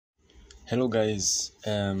Hello guys,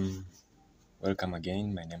 welcome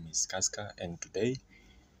again. My name is Kaska, and today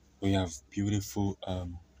we have beautiful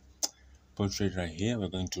portrait right here. We're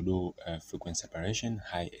going to do frequency separation,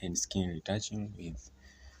 high-end skin retouching with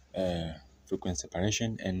frequency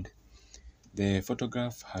separation, and the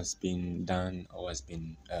photograph has been done or has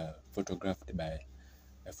been photographed by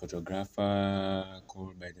a photographer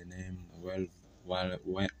called by the name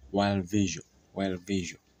Well Visual.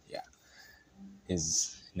 Yeah,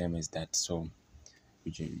 his name is that. So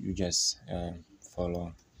you just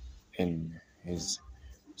follow in his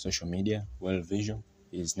social media. Well Visual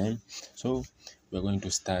his name. So we're going to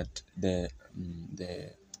start the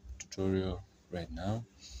tutorial right now.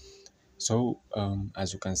 So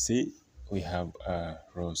as you can see, we have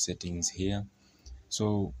raw settings here.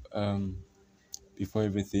 So before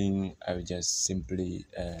everything, I will just simply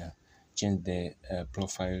change the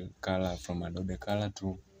profile color from Adobe color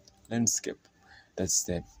to landscape. That's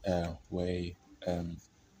the way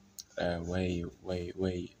I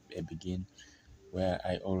begin, where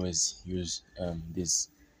I always use this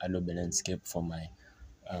Adobe landscape for my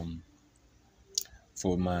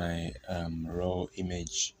raw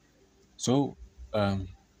image. So I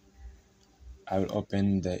will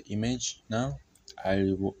open the image now.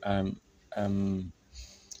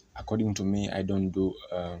 According to me, I don't do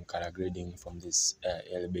color grading from this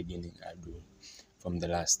early beginning. I do from the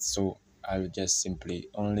last. So I will just simply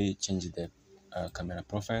only change the camera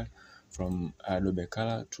profile from Adobe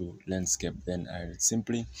color to landscape. Then I will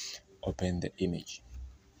simply open the image.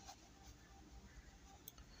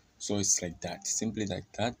 So it's like that, simply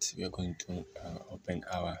like that. We are going to open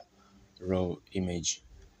our raw image.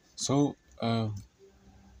 So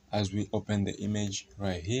as we open the image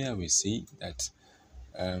right here, we see that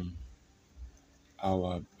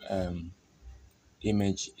our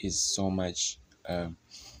image is so much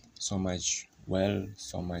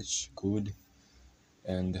good,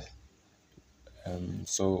 and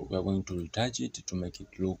so we're going to retouch it to make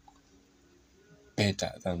it look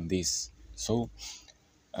better than this. So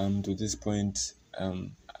to this point,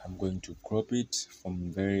 I'm going to crop it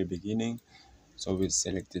from very beginning. So we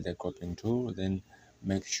selected the cropping tool. Then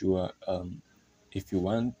make sure if you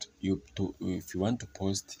want to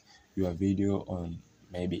post your video on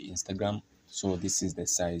maybe Instagram, so this is the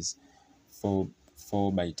size 4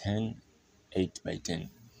 by 10, 8 by 10.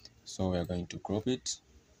 So we are going to crop it.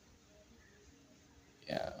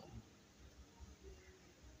 Yeah,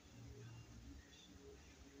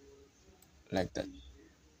 like that.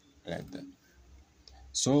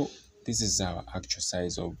 So this is our actual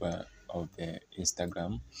size of the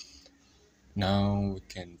Instagram. Now we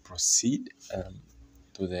can proceed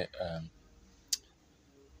to the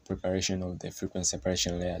preparation of the frequency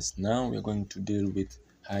separation layers. Now we're going to deal with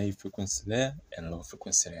high frequency layer and low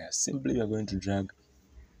frequency layer. Simply we are going to drag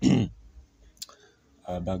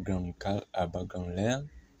our background layer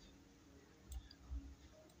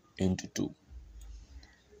into two.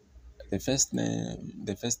 The first layer,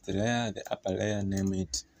 the upper layer, name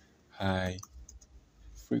it high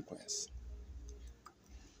frequency,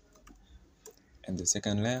 and the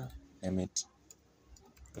second layer, name it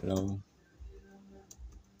low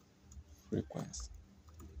frequency.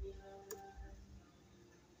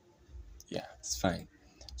 Yeah, it's fine.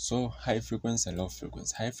 So high frequency and low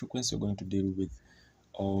frequency. High frequency, we're going to deal with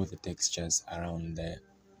all the textures around the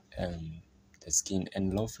skin,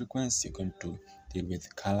 and low frequency, you're going to deal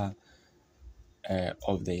with color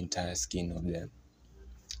of the entire skin of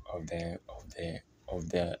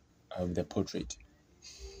the portrait.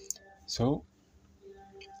 So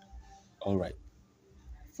all right,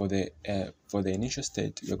 for the initial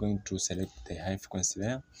state, you're going to select the high frequency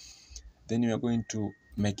layer. Then we are going to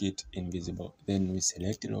make it invisible. Then we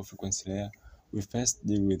select the low frequency layer. We first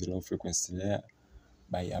deal with the low frequency layer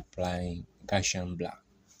by applying Gaussian blur.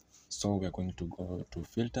 So we are going to go to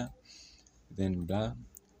filter, then blur,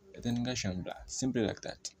 then Gaussian blur, simply like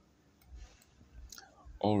that.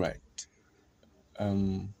 All right,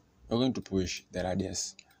 we're going to push the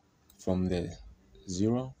radius from the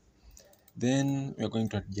 0. Then we're going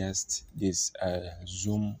to adjust this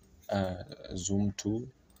zoom tool.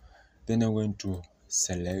 Then we're going to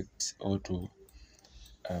select or to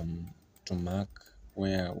mark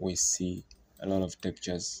where we see a lot of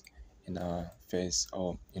textures in our face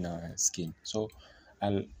or in our skin. So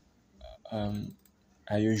I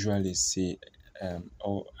usually see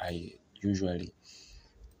I usually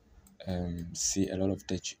see a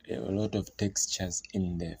lot of textures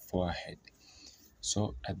in the forehead.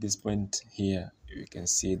 So at this point here, you can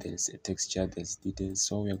see there's a texture, there's details.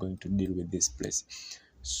 So we are going to deal with this place,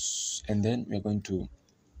 and then we're going to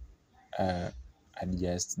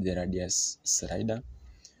adjust the radius slider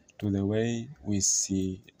to the way we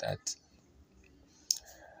see that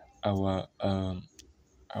our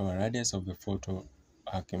radius of the photo,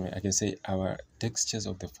 I can say our textures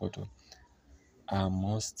of the photo are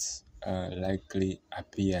most likely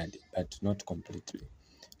appeared, but not completely.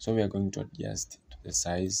 So we are going to adjust to the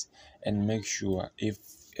size and make sure if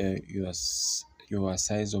your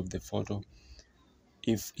size of the photo,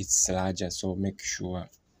 if it's larger, so make sure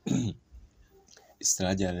it's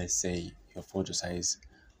larger. Let's say your photo size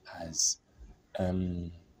has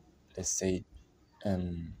let's say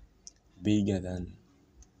bigger than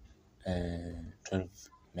 12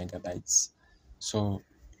 megabytes, so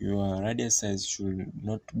your radius size should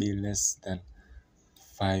not be less than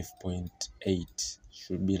 5.8,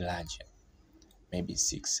 should be larger, maybe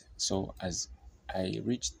 6. So as I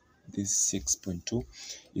reach this 6.2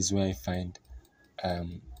 is where I find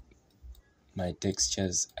my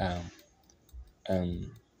textures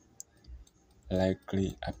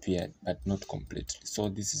likely appeared, but not completely. So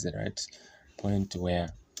this is the right point where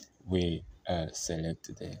we select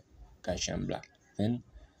the Gaussian blur. Then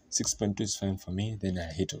 6.2 is fine for me. Then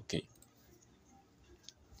I hit OK.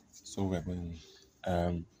 So we're going.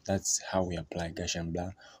 That's how we apply Gaussian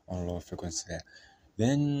blur on low frequency layer.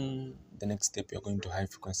 Then the next step, you're going to high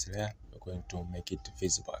frequency layer. We're going to make it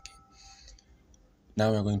visible again.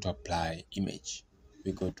 Now we're going to apply image.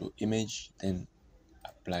 We go to image, then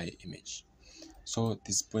apply image. So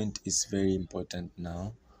this point is very important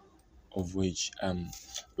now, of which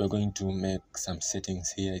we're going to make some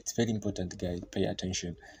settings here. It's very important, guys, pay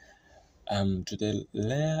attention. To the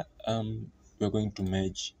layer we're going to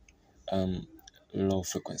merge low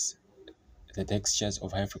frequency. The textures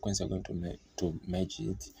of high frequency are going to merge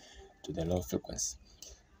it to the low frequency.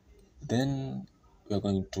 Then we're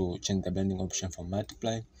going to change the blending option from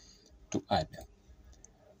multiply to add.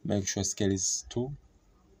 Make sure scale is 2,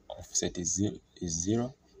 offset is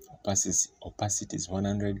 0, opacity is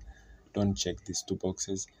 100. Don't check these two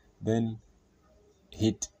boxes. Then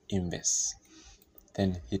hit inverse,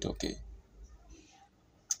 then hit OK.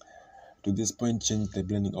 To this point, change the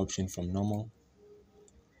blending option from normal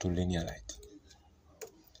to linear light.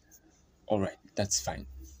 Alright, that's fine.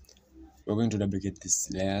 We're going to duplicate these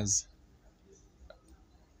layers.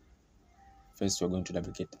 First, we're going to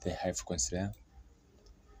duplicate the high frequency layer.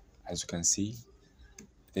 As you can see,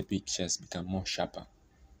 the pictures become more sharper.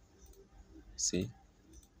 See?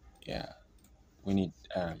 Yeah, we need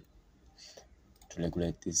to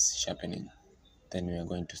regulate this sharpening. Then we are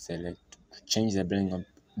going to change the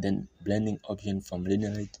blending option from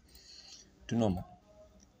linear light to normal.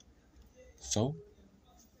 So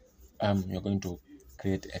you're going to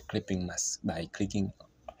create a clipping mask by clicking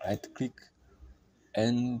right click,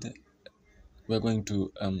 and we're going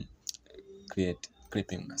to create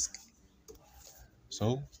clipping mask.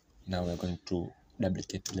 So now we're going to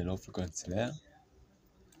duplicate the low frequency layer.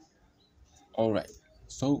 Alright,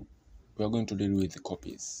 so we're going to deal with the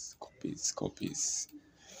copies.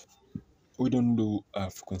 We don't do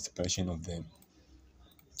frequency separation of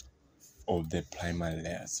the primary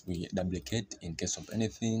layers. We duplicate in case of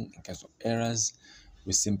anything. In case of errors,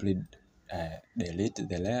 we simply delete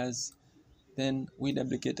the layers, then we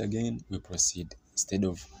duplicate again. We proceed instead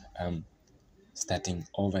of starting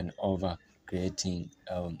over and over, creating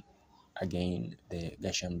again the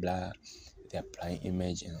Gaussian blur, the apply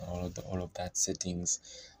image, and all of that settings.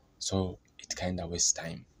 So it kind of wastes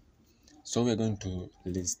time. So we're going to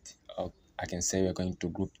list, I can say we're going to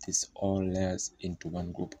group these all layers into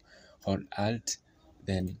one group. Hold Alt,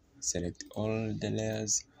 then select all the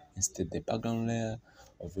layers instead the background layer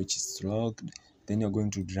of which is logged. Then you're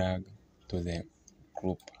going to drag to the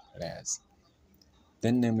group layers.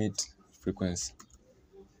 Then name it frequency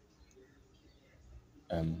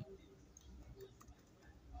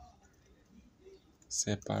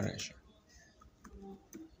separation.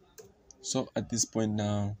 So at this point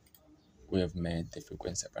now, we have made the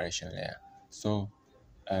frequency separation layer. So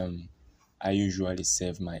I usually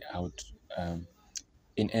save my out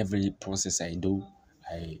in every process I do.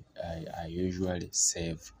 I usually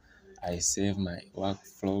save my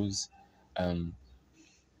workflows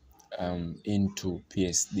into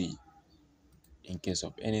PSD in case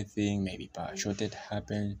of anything, maybe power shortage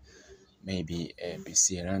happened, maybe a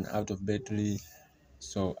PC ran out of battery.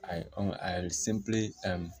 So I'll simply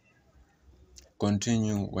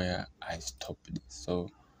continue where I stopped. So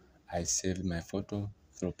I saved my photo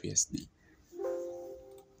through PSD.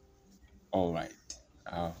 Alright,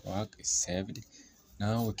 our work is saved.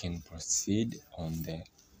 Now we can proceed on the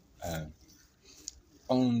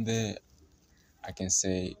I can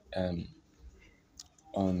say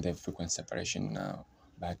on the frequency separation now.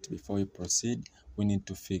 But before we proceed, we need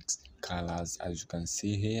to fix colors. As you can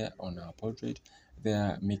see here on our portrait, there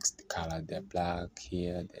are mixed colors. They're black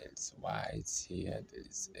here, there's white here,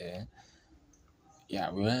 there's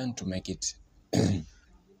yeah, we want to make it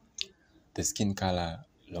the skin color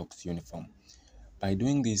looks uniform. By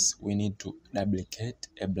doing this, we need to duplicate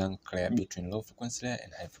a blank layer between low frequency layer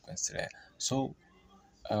and high frequency layer. So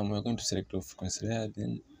we're going to select low frequency layer,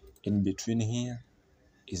 then in between here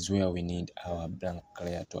is where we need our blank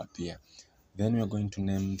layer to appear. Then we're going to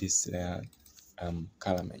name this layer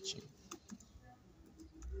color matching.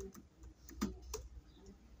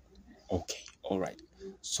 Okay, all right.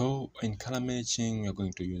 So in color matching, we're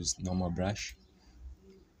going to use normal brush.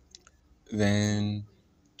 Then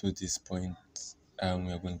to this point,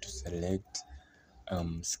 we are going to select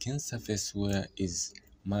skin surface where is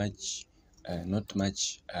much not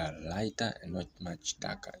much lighter and not much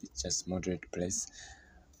darker. It's just moderate place.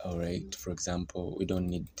 All right, for example, we don't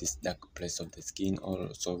need this dark place of the skin,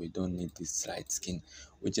 also we don't need this light skin.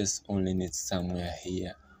 We just only need somewhere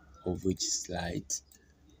here of which is light,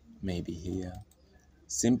 maybe here.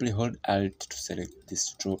 Simply hold Alt to select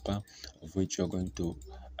this dropper, of which you're going to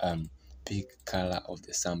pick color of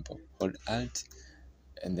the sample. Hold Alt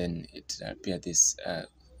and then it appear this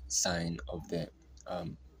sign of the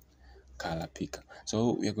color picker.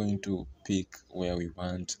 So we're going to pick where we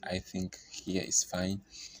want. I think here is fine,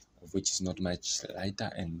 of which is not much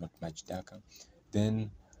lighter and not much darker.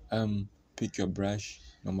 Then pick your brush,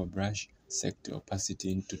 normal brush, set the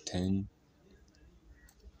opacity into 10.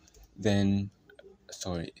 Then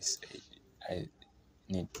sorry, it's 8. I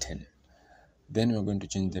need 10. Then we're going to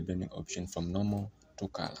change the blending option from normal to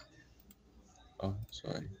color. Oh,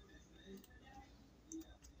 sorry.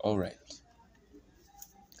 All right.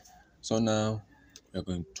 So now we're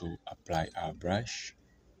going to apply our brush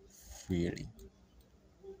freely,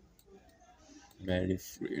 very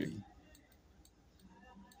freely.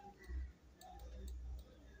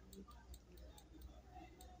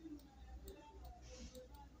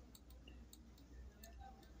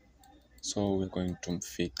 So we're going to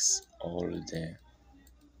fix all the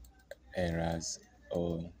errors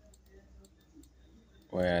or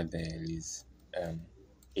where there is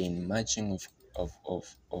in matching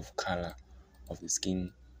of color of the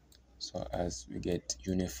skin, so as we get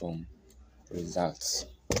uniform results.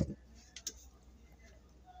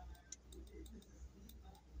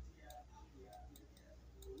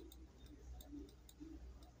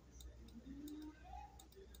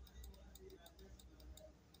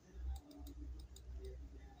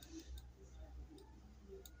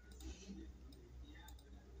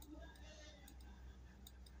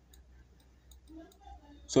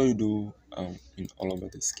 So you do in all over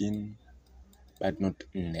the skin, but not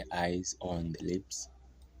in the eyes or on the lips,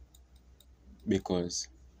 because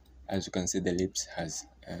as you can see the lips has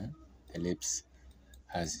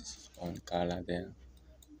its own color there,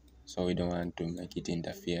 so we don't want to make it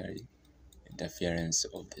interference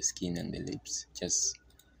of the skin and the lips. Just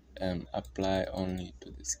apply only to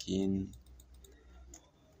the skin,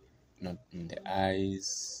 not in the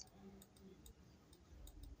eyes.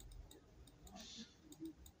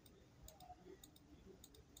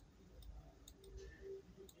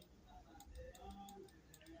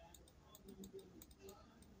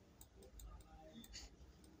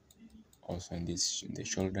 Also in the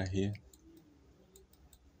shoulder here.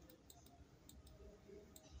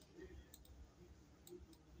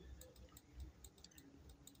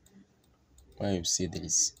 Where you see there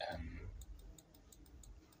is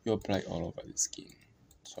you apply all over the skin,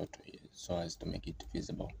 so as to make it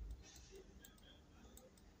visible.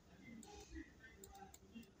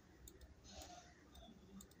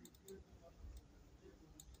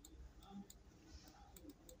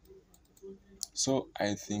 So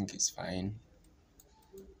I think it's fine.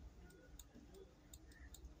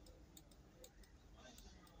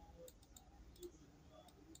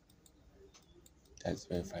 That's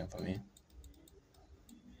very fine for me.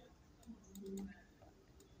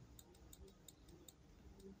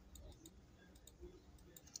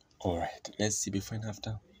 All right, let's see before and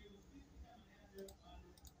after.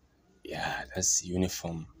 Yeah, that's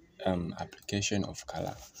uniform application of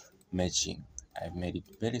color matching. I've made it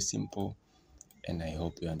very simple and I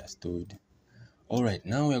hope you understood. All right,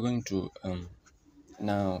 now we are going to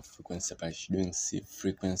now frequency separation, doing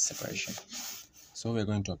frequency separation. So we're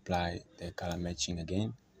going to apply the color matching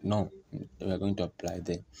again. No, we are going to apply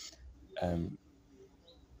the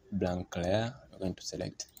blank layer. We're going to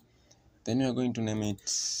select. Then we are going to name it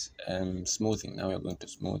smoothing. Now we are going to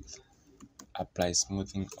apply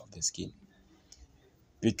smoothing of the skin.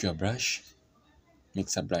 Pick your brush,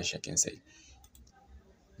 mixer brush I can say.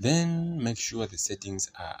 Then make sure the settings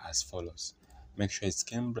are as follows. make sure it's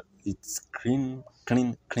clean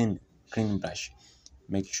brush.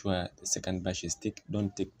 Make sure the second brush is thick.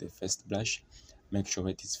 Don't take the first brush. Make sure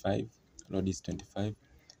weight is 5, load is 25,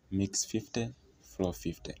 mix 50, flow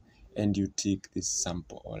 50, and you take this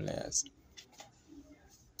sample all layers.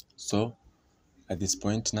 So at this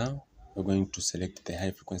point now, we're going to select the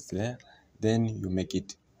high frequency layer, then you make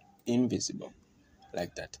it invisible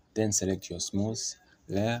like that. Then select your smooth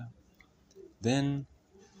layer, then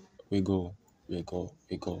we go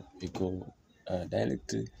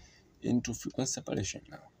directly into frequency separation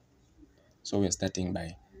now. So we're starting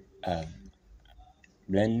by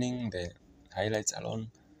blending the highlights alone,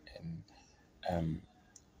 and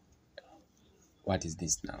what is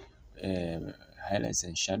this now? Highlights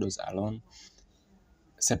and shadows alone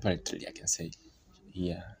separately, I can say.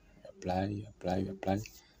 Here, you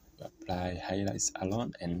apply highlights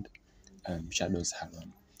alone and shadows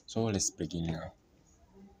alone. So let's begin now.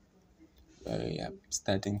 We are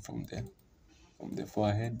starting from the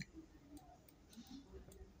forehead.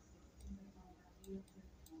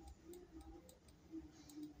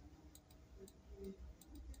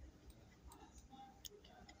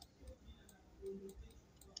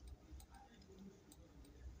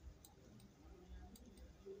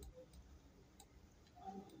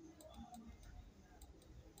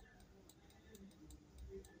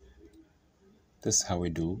 This is how we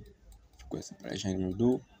do frequency separation. We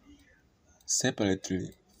do separately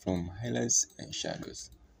from highlights and shadows.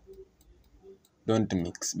 Don't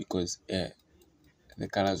mix, because the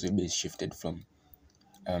colors will be shifted from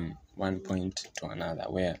one point to another,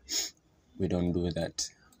 where we don't do that.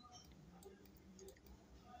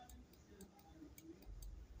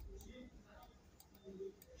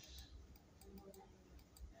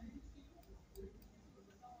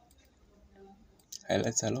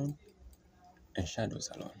 Highlights alone and shadows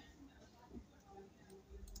alone.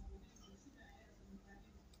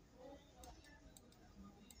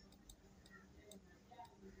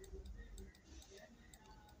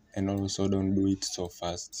 And also don't do it so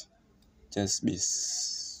fast. Just be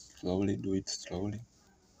slowly, do it slowly.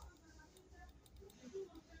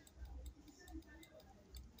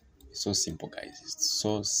 It's so simple, guys. It's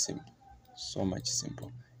so simple, so much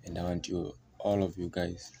simple. And I want all of you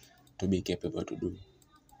guys, to be capable to do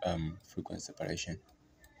frequency separation.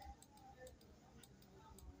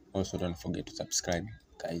 Also, don't forget to subscribe,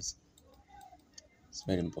 guys. It's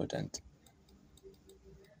very important.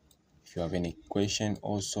 If you have any question,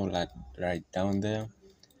 also write down there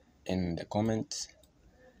in the comment.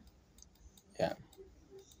 Yeah.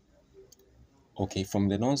 Okay, from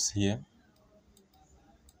the nose here,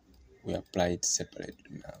 we apply it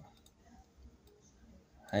separately now.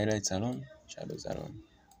 Highlights alone, shadows alone.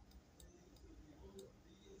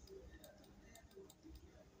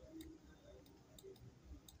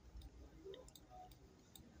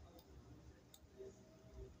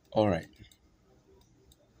 All right.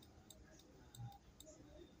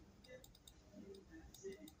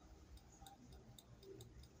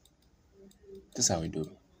 This is how we do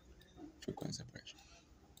frequency separation.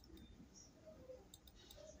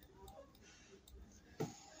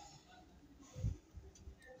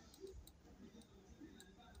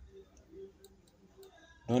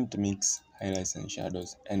 Don't mix highlights and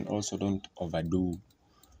shadows, and also don't overdo.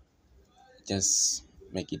 Just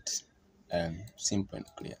make it simple and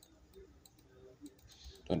clear.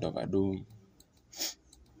 Don't overdo.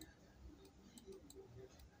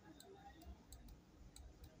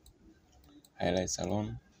 Highlights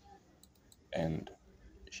alone and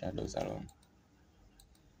shadows alone.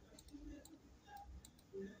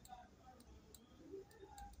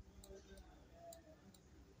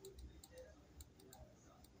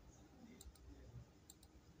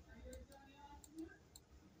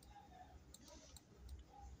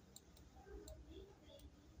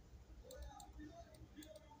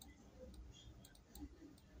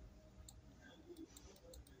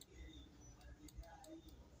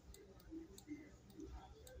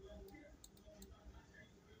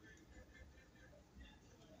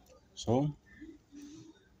 So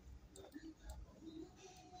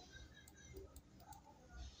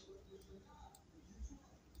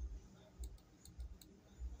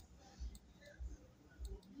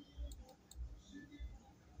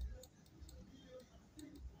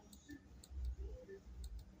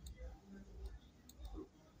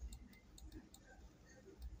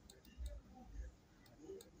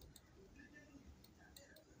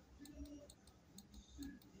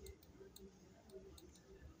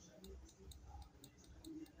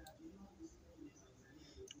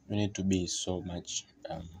you need to be so much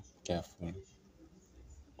careful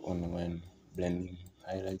on when blending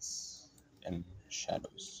highlights and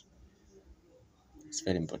shadows. It's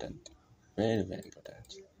very important, very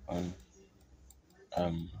important on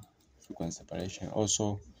frequency separation.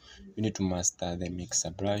 Also, you need to master the mixer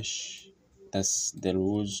brush. That's the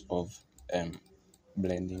rules of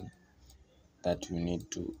blending, that you need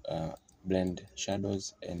to blend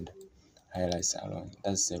shadows and highlights alone.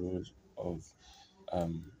 That's the rules of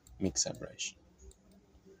mixer brush.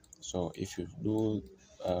 So if you do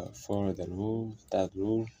follow the rule, that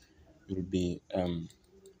rule, you'll be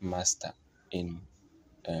master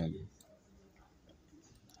um,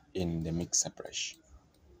 in the mixer brush.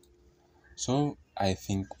 So I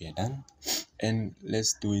think we are done, and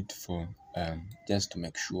let's do it for just to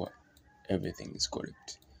make sure everything is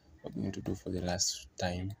correct. We're going to do for the last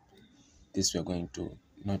time. This we're going to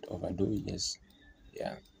not overdo. Yes,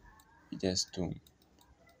 yeah, we just do.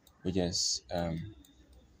 We're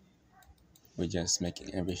just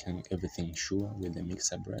making everything sure with the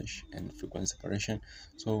mixer brush and frequency separation.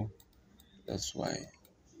 So that's why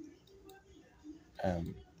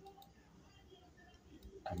um,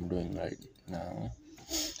 I'm doing right now.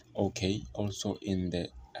 Okay. Also in the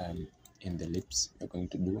lips, we're going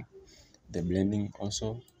to do the blending.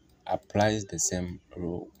 Also applies the same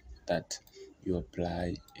rule that you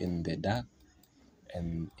apply in the dark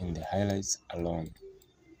and in the highlights alone.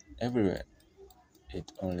 Everywhere it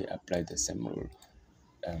only applies the same rule,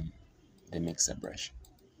 the mixer brush,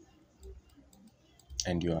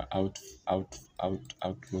 and your outlook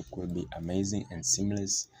will be amazing and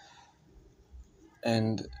seamless,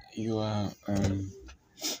 and your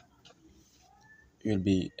you'll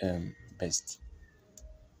be best.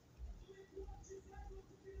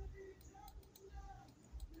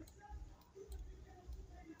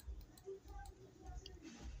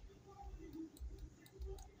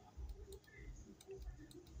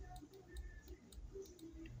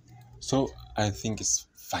 So I think it's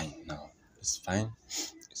fine now. It's fine.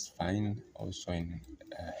 It's fine. Also in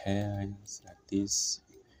hairs like this,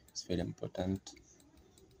 it's very important.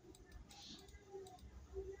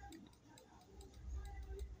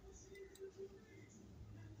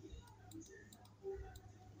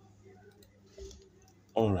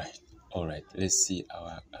 All right, all right. Let's see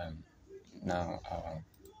our now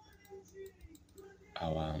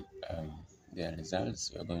our the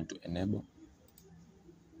results. We're going to enable.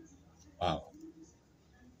 Wow.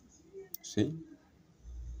 See,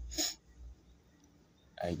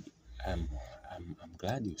 I I'm I'm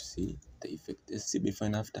glad you see the effect. Let's see before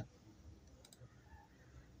and after.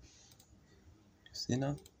 You see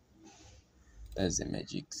now? That's the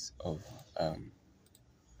magics of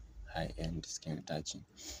high-end skin retouching.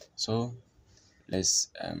 So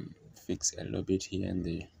let's fix a little bit here in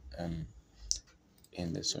the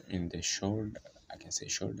shoulder. I can say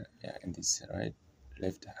shoulder, yeah, in this right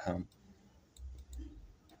left arm.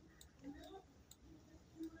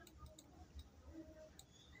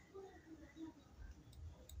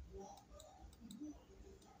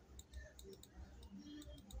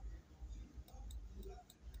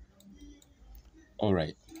 All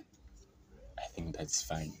right, I think that's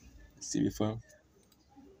fine. See before,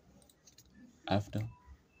 after.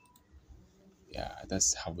 Yeah,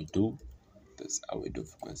 that's how we do. That's how we do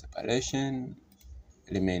for separation.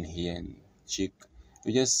 Remain here and check.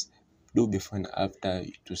 You just do before and after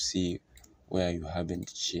to see where you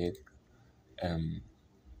haven't checked.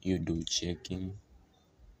 You do checking.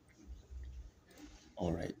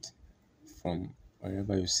 All right, from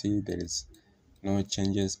wherever you see there is no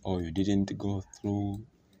changes, or you didn't go through,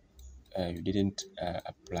 you didn't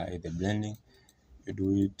apply the blending, you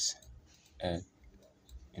do it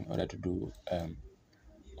in order to do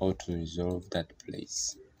or to resolve that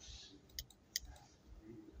place.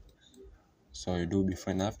 So you do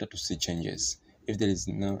before and after to see changes. If there is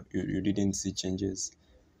no, you didn't see changes,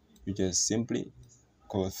 you just simply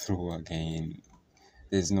go through again.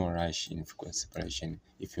 There's no rush in frequency separation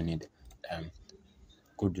if you need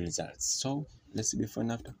good results. So let's see before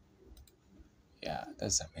and after. Yeah,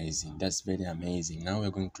 that's amazing. That's very amazing. Now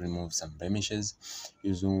we're going to remove some blemishes.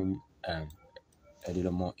 You zoom a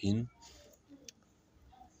little more in.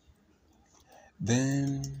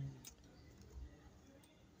 Then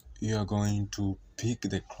you are going to pick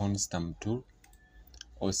the clone stamp tool,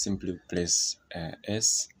 or simply press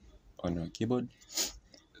S on your keyboard.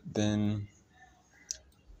 Then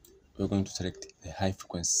we're going to select the high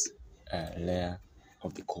frequency layer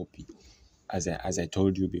of the copy. As I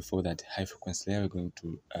told you before, that high frequency layer, we're going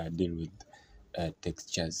to deal with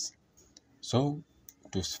textures. So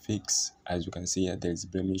to fix, as you can see here, there is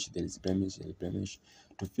blemish, there is blemish, there is blemish.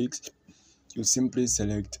 To fix, you simply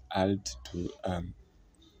select Alt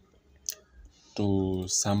to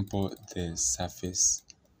sample the surface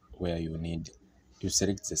where you need you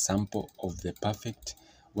select the sample of the perfect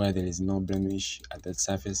where there is no blemish at that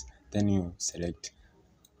surface, then you select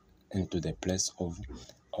into the place of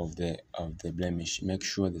the blemish. Make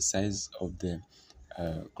sure the size of the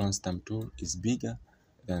constant tool is bigger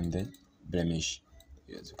than the blemish.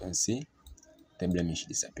 As you can see, the blemish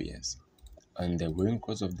disappears. On the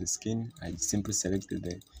wrinkles of the skin, I simply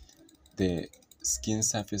selected the skin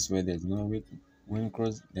surface where there's no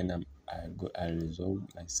wrinkles. Then I resolve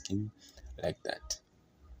my skin like that.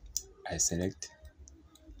 I select,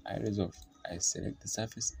 I resolve. I select the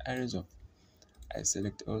surface, I resolve. I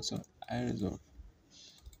select also, I resolve.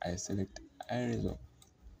 I select, I resolve.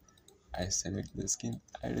 I select the skin,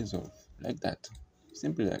 I resolve. Like that.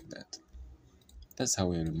 Simply like that. That's how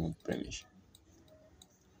we remove blemish.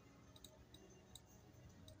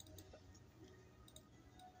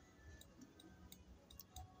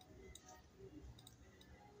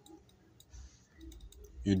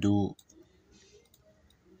 You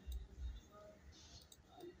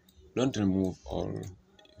don't remove all.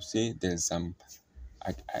 You see, there's some.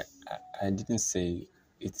 I didn't say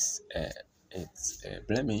it's a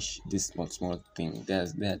blemish. This small thing. There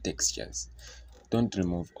are textures. Don't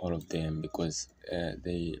remove all of them because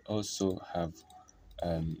they also have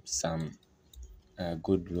some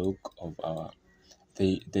good look of our.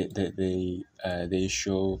 They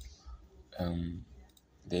show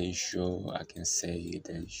they show I can say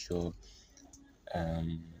they show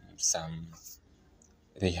some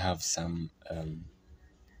they have some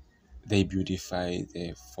they beautify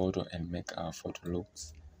the photo and make our photo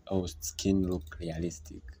looks our skin look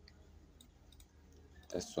realistic.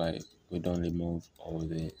 That's why we don't remove all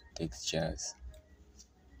the textures.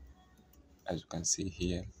 As you can see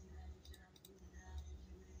here,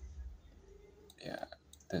 yeah,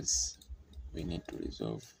 that's we need to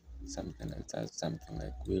resolve something like that, something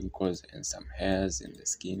like wrinkles and some hairs in the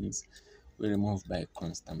skins. We remove by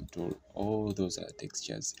constant tool. All those are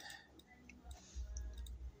textures,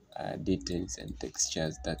 details and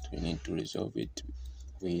textures that we need to resolve it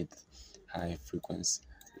with high frequency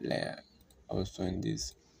layer. Also in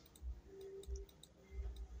this,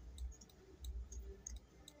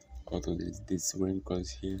 although there's this wrinkles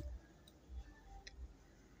here.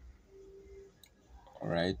 All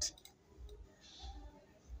right,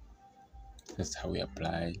 that's how we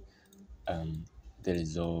apply the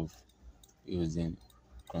resolve using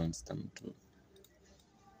constant tool.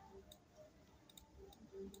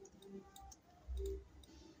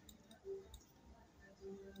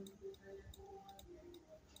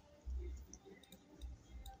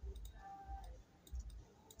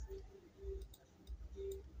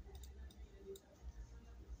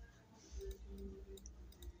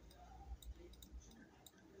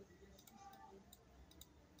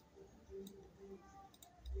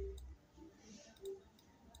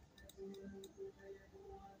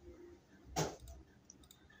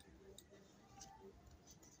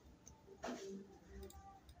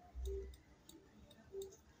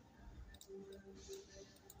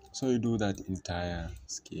 So you do that entire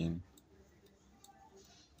skin.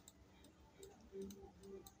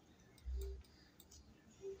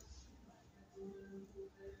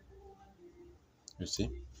 You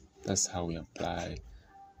see, that's how we apply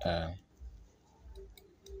uh,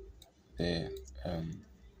 the um,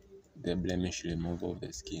 the blemish removal of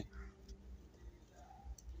the skin.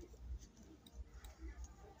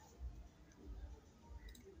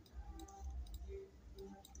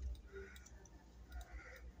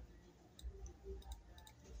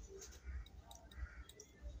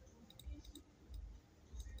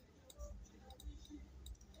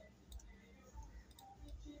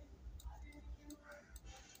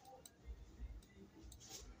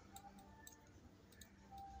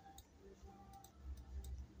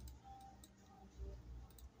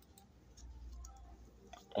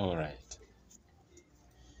 All right,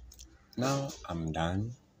 now I'm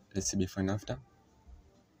done. Let's see before and after.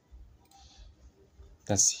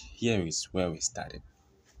 That's here is where we started.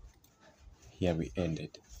 Here we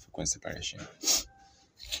ended frequency separation.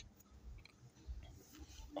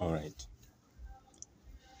 All right.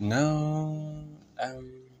 Now,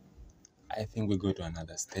 I think we go to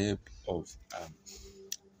another step of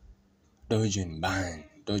dodge and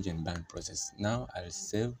burn process. Now I'll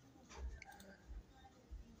save.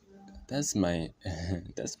 That's my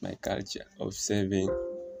that's my culture of saving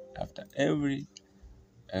after every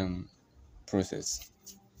process.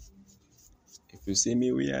 If you see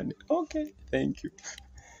me weird, okay, thank you.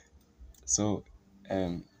 So,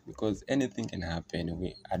 because anything can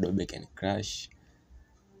happen, Adobe can crash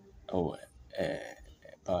or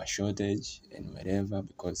power shortage and whatever.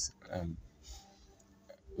 Because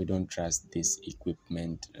we don't trust this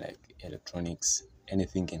equipment like electronics.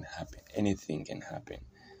 Anything can happen. Anything can happen.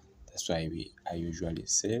 That's why I usually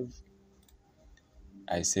save.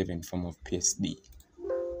 I save in form of PSD.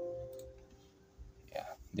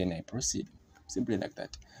 Yeah. Then I proceed. Simply like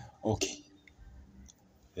that. Okay.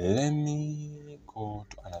 Let me go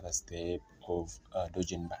to another step of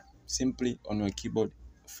dodge and ban. Simply on your keyboard,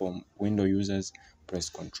 from Windows users, press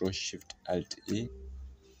Ctrl Shift Alt E,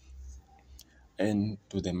 and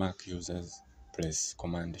to the Mac users, press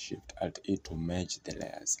Command Shift Alt E to merge the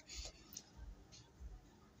layers.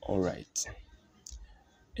 Alright.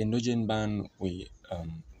 In dodge and ban, we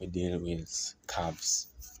deal with curves.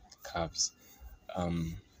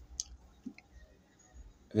 Um,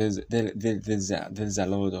 there's a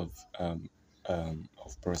lot of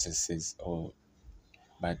processes,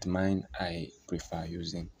 but mine I prefer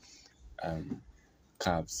using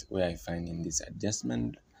curves, where I find in this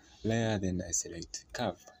adjustment layer, then I select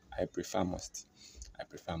curve. I prefer most,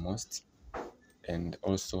 and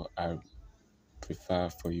also I prefer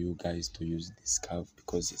for you guys to use this curve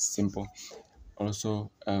because it's simple.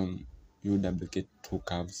 Also, you duplicate two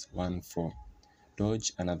curves, one for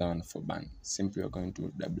dodge, another one for ban. Simply, you're going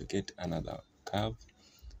to duplicate another curve.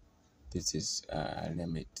 This is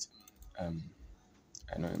limit.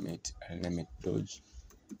 I know limit dodge.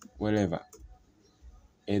 Whatever,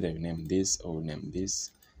 either you name this or name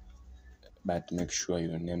this, but make sure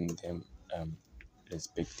you name them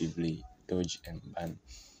respectively dodge and ban,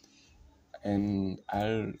 and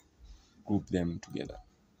I'll group them together.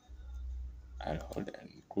 I'll hold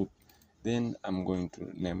and group, then I'm going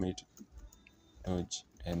to name it dodge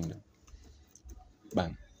and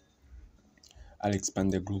ban. I'll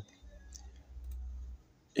expand the group.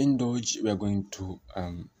 In dodge, we are going to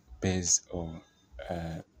base on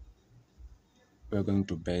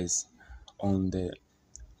the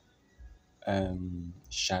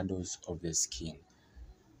shadows of the skin,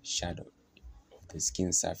 shadow of the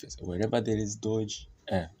skin surface. Wherever there is dodge,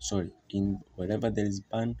 wherever there is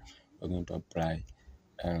ban, we're going to apply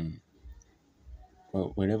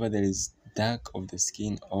wherever there is dark of the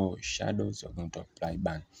skin or shadows, we're going to apply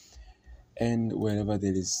ban. And wherever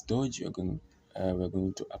there is dodge, we're going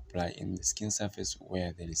to apply in the skin surface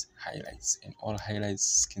where there is highlights. In all highlights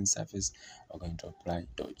skin surface, we're going to apply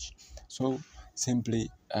dodge. So simply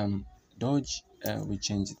dodge, we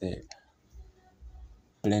change the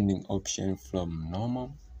blending option from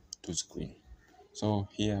normal to screen. So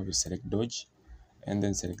here we select dodge and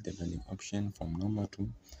then select the blending option from normal to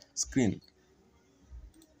screen.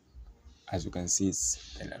 As you can see,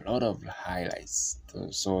 there are a lot of highlights.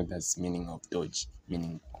 So that's meaning of dodge,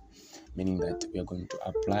 meaning that we are going to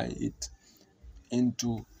apply it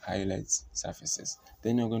into highlights surfaces.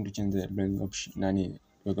 Then you're going to change the blending option.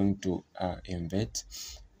 We're going to invert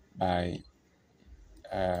by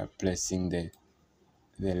placing the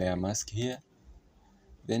layer mask here.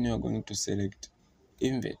 Then you're going to select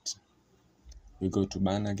invert. We go to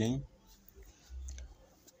ban again.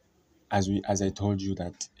 As I told you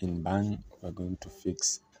that in ban we're going to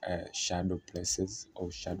fix shadow places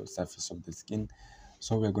or shadow surface of the skin.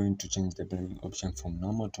 So we're going to change the blending option from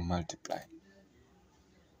normal to multiply.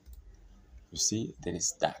 You see there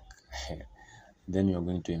is dark. Then you're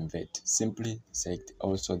going to invert. Simply select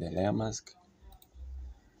also the layer mask,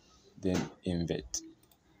 then invert.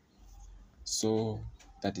 So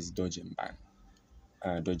that is dodge and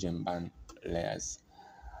ban layers.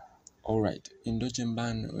 Alright, in dodge and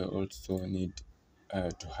ban we also need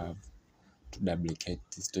to duplicate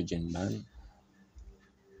this dodge and ban.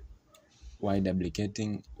 While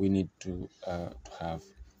duplicating, we need to have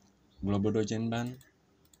global dodge and ban,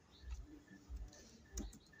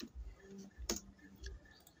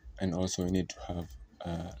 and also we need to have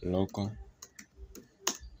local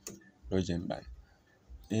dodge and ban.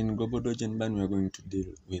 In global dodge and ban, we are going to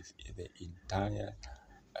deal with the entire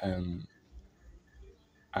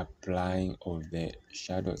applying of the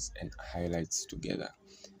shadows and highlights together.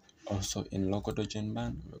 Also in local dodge and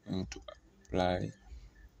ban, we're going to apply,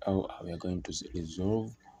 we are going to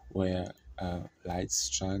resolve where lights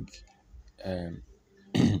strike,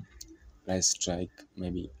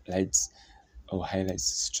 maybe lights or highlights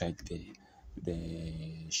strike the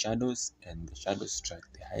shadows, and the shadows strike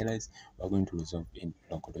the highlights. We're going to resolve in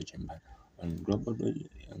local dodge and ban. On global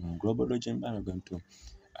dodge and ban, we're going to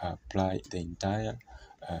apply the entire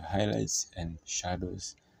highlights and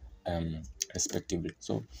shadows respectively.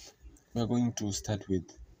 So we're going to start with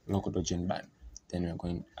local dodge and ban. Then we're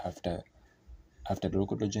going after the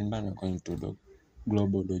local dodge and ban, we're going to the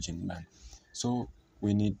global dodge and ban. So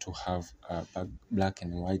we need to have a black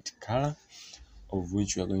and white color of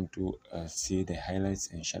which we are going to see the highlights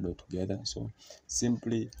and shadow together. So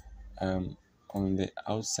simply on the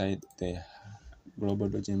outside, the global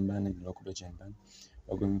dodge and band and local dodge and band,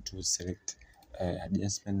 we're going to select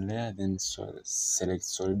adjustment layer, then select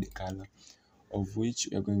solid color, of which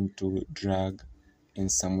we are going to drag in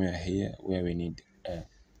somewhere here where we need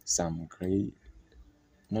some gray,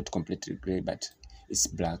 not completely gray, but it's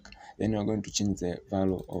black. Then we're going to change the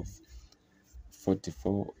value of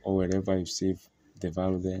 44 or wherever you save the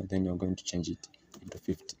value there, then you're going to change it into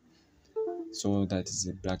 50. So that is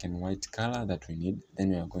the black and white color that we need. Then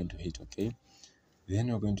we are going to hit OK.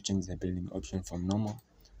 Then we're going to change the building option from normal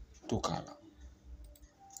to color.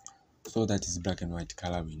 So that is black and white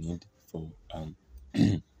color we need for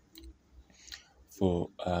for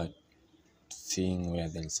seeing where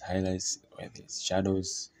there is highlights, where there is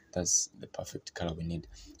shadows. That's the perfect color we need.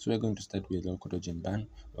 So we're going to start with local dodge and burn.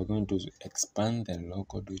 We're going to expand the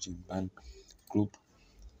local dodge and burn group.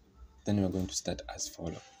 Then we're going to start as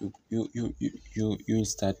follow. You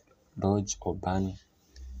start dodge or burn.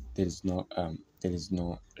 There is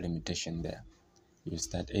no limitation there. You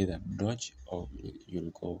start either dodge or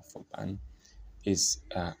you'll go for burn. It's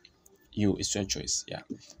your choice. Yeah.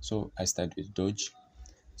 So I start with dodge.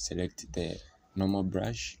 Select the normal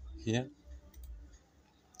brush here.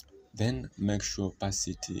 Then make sure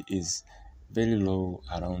opacity is very low,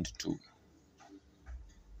 around 2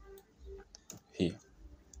 here.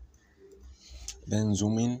 Then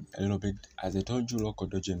zoom in a little bit. As I told you, local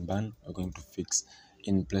dodge and burn, we're going to fix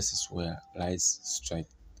in places where lights strike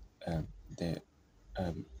um, the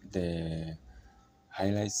the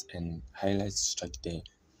highlights and highlights strike the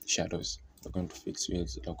shadows. We're going to fix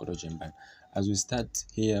with local dodge and burn. As we start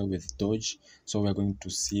here with dodge, so we're going to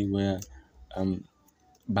see where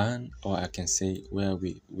burn, or I can say where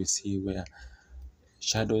we see where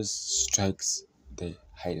shadows strikes the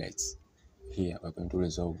highlights. Here we're going to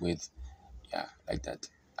resolve with, yeah, like that.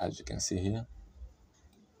 As you can see here,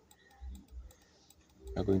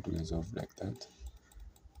 we're going to resolve like that.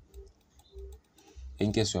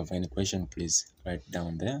 In case you have any question, please write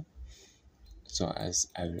down there, so as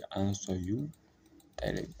I will answer you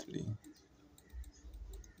directly.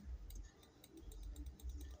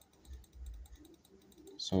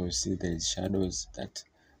 So you see there is shadows that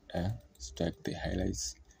strike the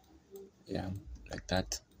highlights, yeah, like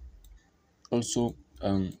that. Also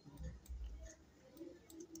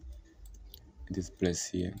this place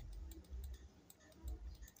here,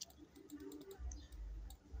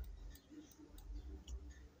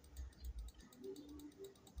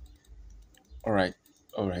 all right,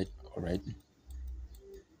 all right, all right.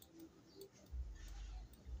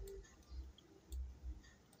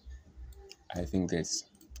 I think that's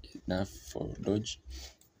enough for dodge.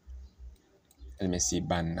 Let me see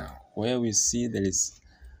burn now, where we see there is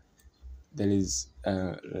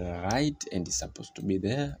light and it's supposed to be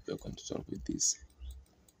there. We're going to solve with this.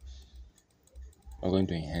 We're going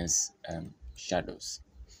to enhance shadows.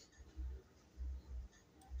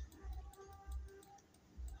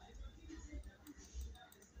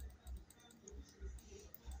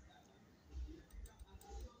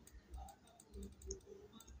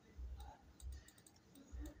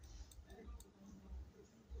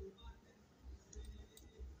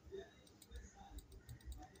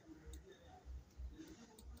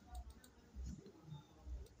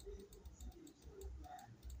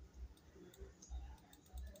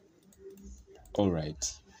 All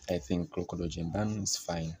right, I think local dodge and burn is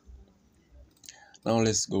fine. Now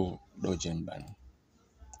let's go dodge and burn.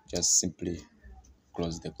 Just simply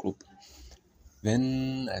close the group.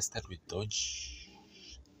 Then I start with dodge.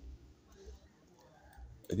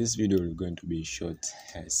 This video is going to be short.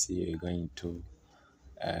 I see you're going to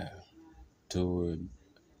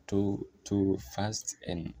fast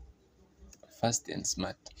and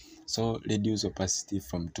smart. So reduce opacity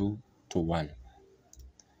from 2 to 1.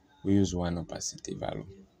 We use 1 opacity value.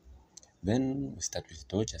 Then we start with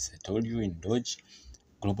dodge. As I told you, in dodge,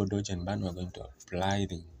 global dodge and burn, we're going to apply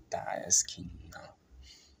the entire skin now.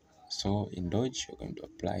 So in dodge, we're going to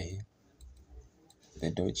apply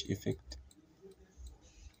the dodge effect,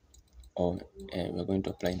 or we're going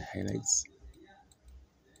to apply in highlights.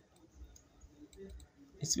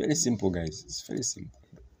 It's very simple, guys. It's very simple.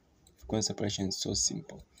 Frequency separation is so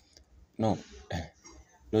simple. No,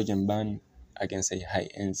 dodge and burn, I can say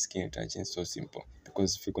high-end skin retouching is so simple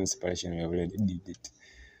because frequency separation, we already did it.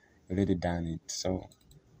 We already done it. So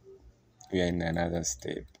we are in another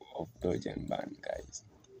step of dodge and burn, guys.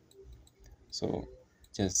 So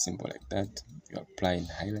just simple like that. You apply in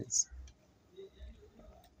highlights.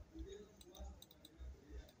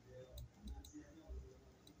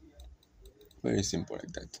 Very simple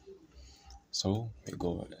like that. So we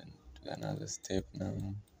go to another step now,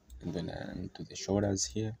 and then to the shoulders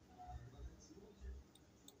here.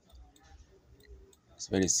 It's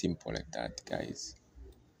very simple like that, guys.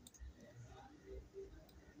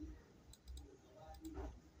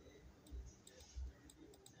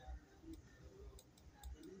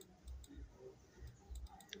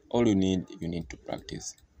 All you need to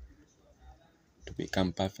practice. To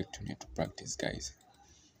become perfect, you need to practice, guys.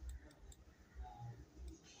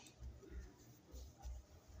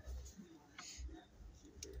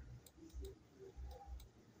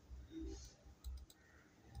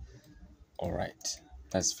 All right,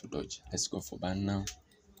 that's for dodge. Let's go for ban now.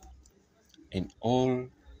 In all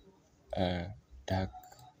dark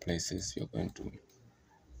places, you're going to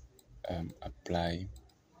apply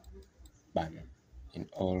ban. In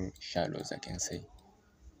all shadows, I can say.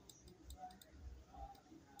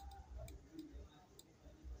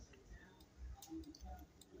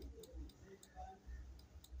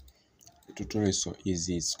 The tutorial is so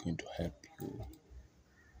easy. It's going to help you.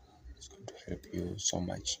 It's going to help you so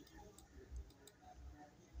much.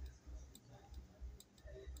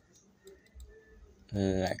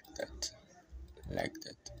 Like that. Like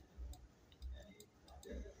that.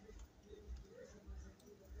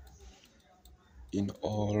 In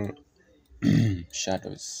all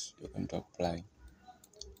shadows, you're going to apply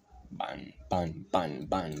ban, ban, ban,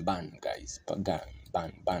 ban, ban, guys. Ban,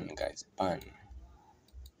 ban, ban, guys. Ban.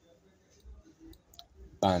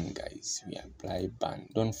 Ban, guys. We apply ban.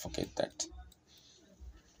 Don't forget that.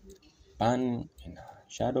 Ban in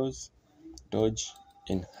shadows, dodge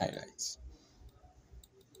in highlights.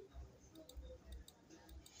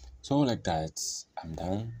 So like that, I'm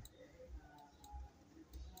done.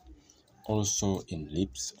 Also in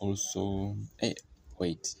lips, also. Hey,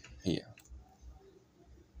 wait, here.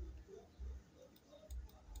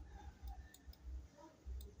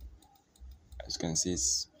 As you can see,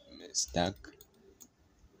 it's dark.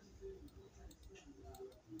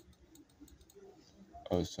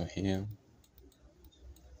 Also here,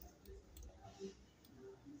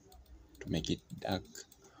 to make it dark.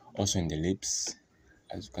 Also in the lips,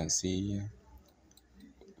 as you can see here,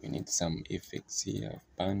 we need some effects here of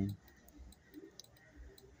pan.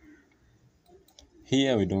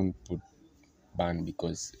 Here we don't put ban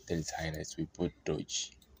because there is highlights. We put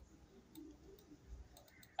dodge.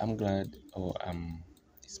 I'm glad, or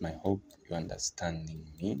it's my hope you're understanding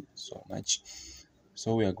me so much.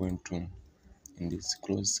 So we are going to, in this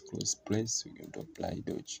close place, we're going to apply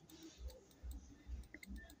dodge.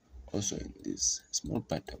 Also in this small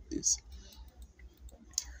part of this.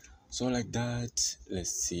 So like that,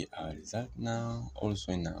 let's see our result now.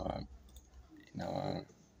 Also in our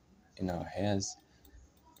hairs,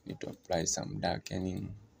 we need to apply some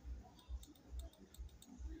darkening.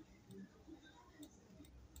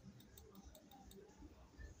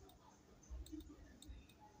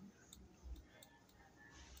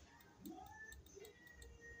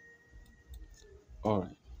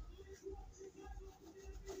 Alright.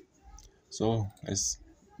 So let's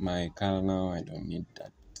my color now. I don't need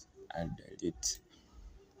that. I'll delete.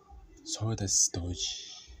 So that's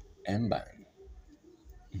dodge and ban.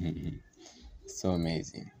 So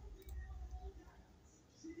amazing.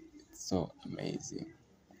 So amazing.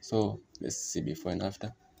 So let's see before and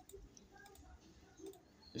after.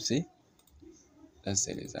 You see? That's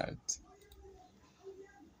the result.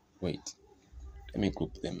 Wait. Let me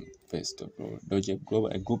group them first of all. Dodge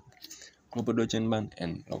global, I group global dodge and ban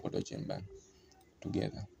and local dodge and ban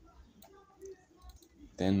together.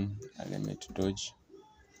 Then I limit dodge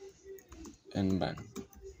and ban.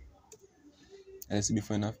 Let's see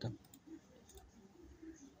before and after.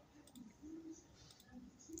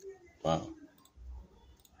 Wow,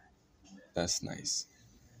 that's nice.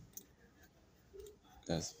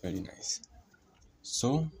 That's very nice.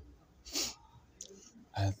 So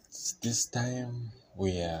at this time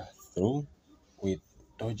we are through with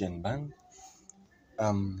dodge and ban.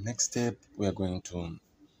 Next step we are going to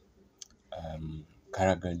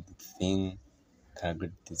character the thing,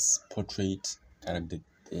 character this portrait, character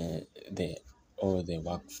the all the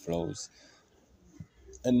workflows,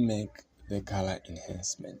 and make the color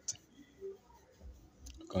enhancement.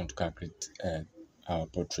 We're going to calculate our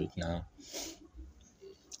portrait now.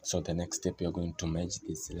 So the next step, you're going to merge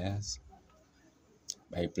these layers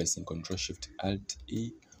by pressing Ctrl Shift Alt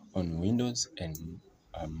E on Windows and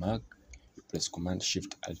Mac. You press Command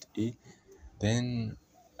Shift Alt E, then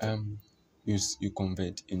you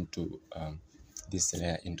convert into this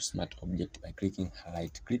layer into smart object by clicking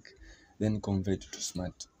right click, then convert to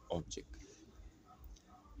smart object.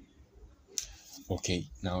 Okay,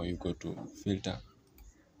 now you go to filter,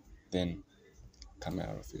 then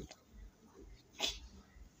camera filter.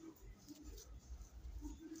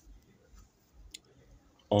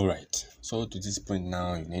 All right, so to this point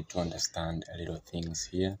now you need to understand a little things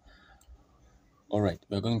here. All right,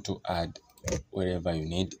 we're going to add whatever you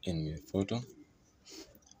need in the photo.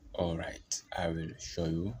 All right, I will show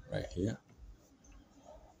you right here.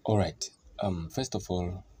 All right, first of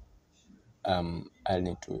all, I'll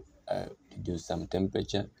need to reduce some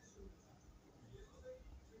temperature.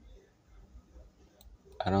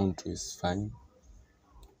 Around 2 is fine.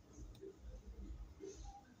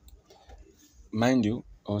 Mind you,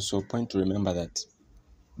 also point to remember that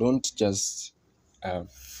don't just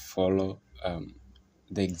follow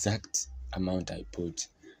the exact amount I put.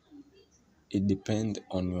 It depends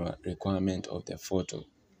on your requirement of the photo.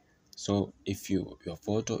 So if your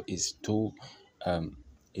photo is too um,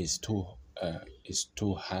 is too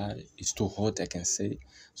high, it's too hot, I can say,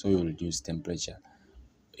 so you reduce temperature.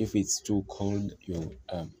 If it's too cold, you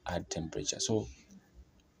add temperature. So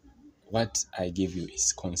what I give you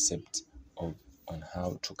is concept of on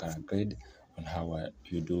how to color grade, on how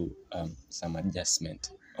you do some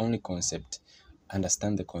adjustment. Only concept.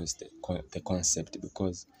 Understand the concept,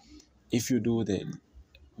 because if you do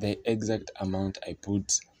the exact amount I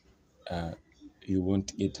put, you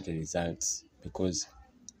won't get the results, because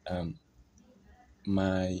um,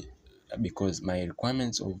 my my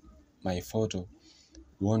requirements of my photo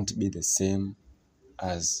won't be the same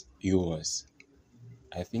as yours.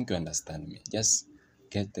 I think you understand me. Just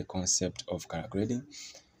get the concept of color grading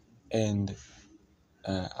and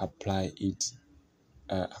apply it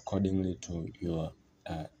accordingly to your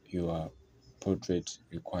portrait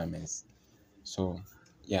requirements. So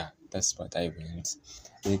yeah, that's what I meant.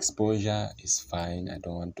 The exposure is fine. I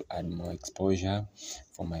don't want to add more exposure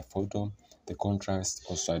for my photo. The contrast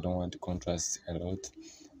also, I don't want to contrast a lot.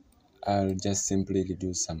 I'll just simply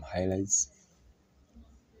reduce some highlights.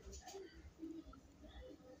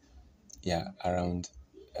 Yeah, around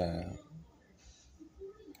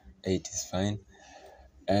 8 is fine.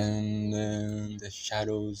 And the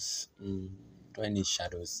shadows, do I need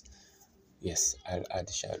shadows? Yes, I'll add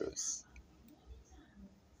shadows.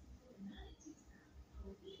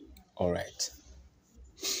 All right.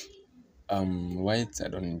 Whites, I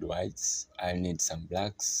don't need whites. I need some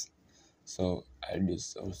blacks, so I'll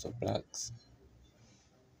use also blacks.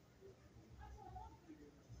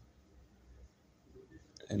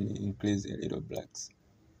 Let me increase a little blacks.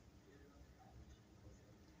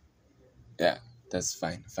 Yeah, that's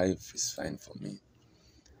fine. 5 is fine for me.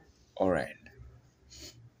 All right.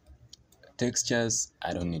 Textures,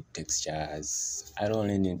 I don't need textures. I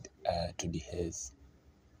only need 2D haze.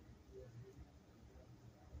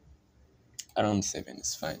 Around 7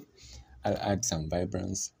 is fine. I'll add some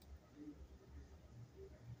vibrance.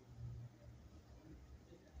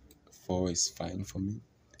 4 is fine for me.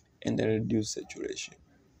 And I reduce saturation.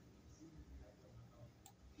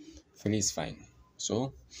 3 is fine.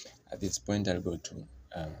 So at this point, I'll go to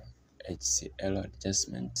HCL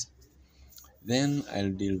adjustment. Then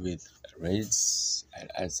I'll deal with reds.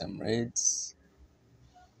 I'll add some reds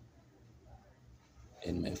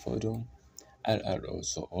in my photo. I'll add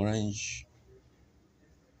also orange.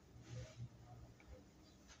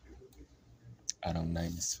 Around 9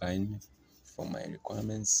 is fine for my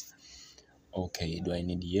requirements. Okay, do I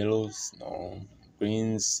need yellows? No.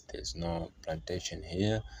 Greens, there's no plantation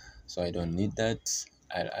here, so I don't need that.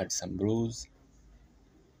 I'll add some blues.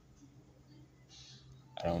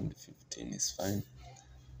 Around 15 is fine.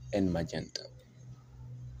 And magenta.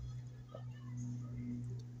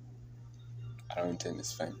 Around 10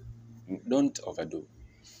 is fine. Don't overdo.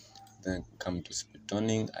 Then come to speed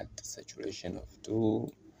toning at saturation of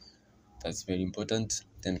 2. That's very important.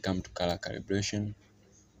 Then come to color calibration.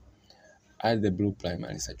 Add the blue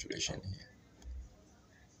primary saturation here.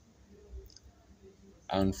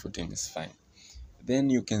 Around 14 is fine.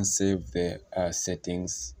 Then you can save the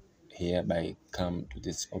settings here by come to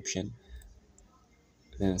this option.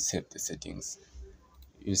 Then save the settings.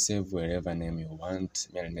 You save wherever name you want.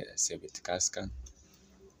 Maybe I save it Cascan.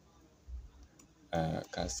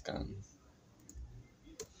 Cascan.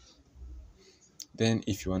 Then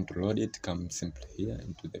if you want to load it, come simply here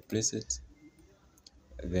into the preset.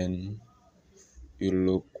 Then you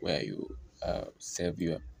look where you save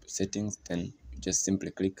your settings. Then you just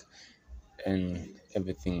simply click and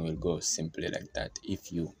everything will go simply like that.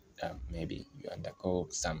 If you maybe you undergo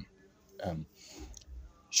some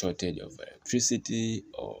shortage of electricity,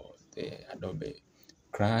 or the Adobe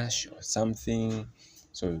crash or something,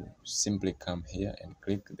 so you simply come here and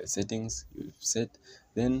click the settings you've set.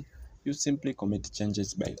 Then you simply commit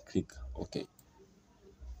changes by click OK.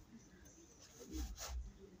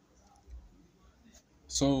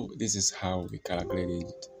 So this is how we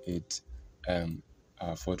calculated it,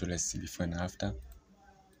 our photo. Let's see before and after.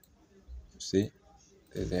 See,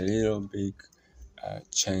 there's a little big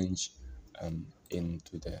change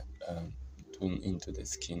into the into the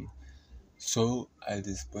skin. So at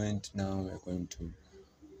this point now we're going to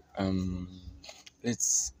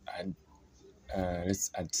let's add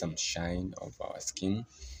some shine of our skin,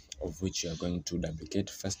 of which we are going to duplicate.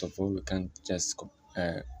 First of all, we can't just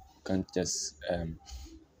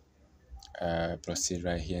proceed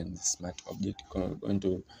right here in the smart object. We're going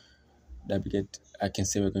to duplicate. I can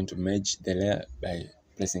say we're going to merge the layer by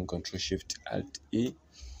pressing Ctrl Shift Alt E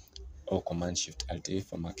or Command Shift Alt E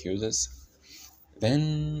for Mac users.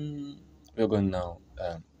 Then we're going to now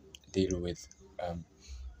deal with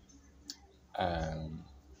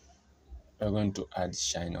we're going to add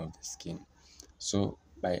shine of the skin. So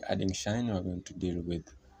by adding shine, we're going to deal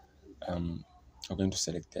with we're going to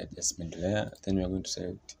select the adjustment layer. Then we're going to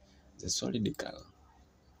select the solid color,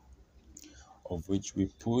 of which we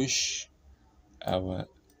push our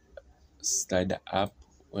slider up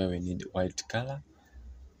where we need white color.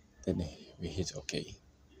 Then we hit OK.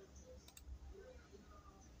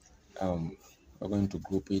 We're going to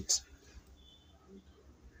group it.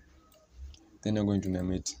 Then we're going to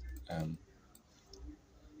name it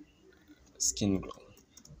skin glow.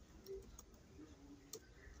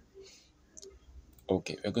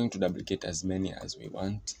 Okay, we're going to duplicate as many as we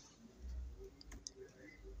want,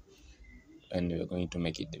 and we're going to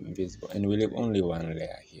make it invisible, and we leave only one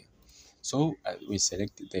layer here. So we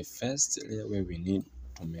select the first layer where we need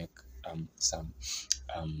to make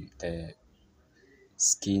the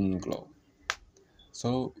skin glow.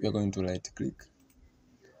 So we're going to right click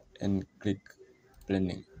and click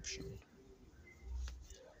blending option.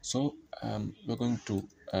 So we're going to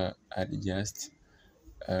adjust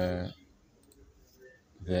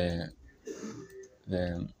we're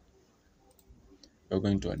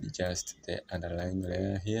going to adjust the underlying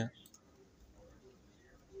layer here,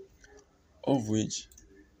 of which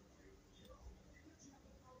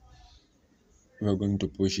we're going to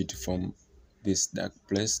push it from this dark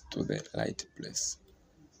place to the light place.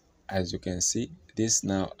 As you can see, these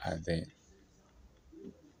now are the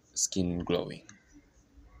skin glowing,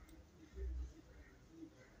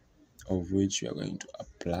 of which we are going to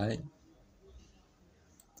apply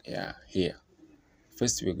here.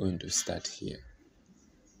 First we're going to start here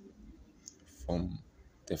from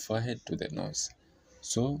the forehead to the nose.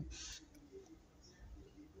 So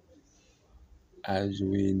as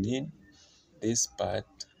we need this part,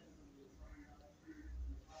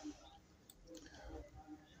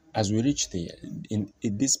 as we reach there, in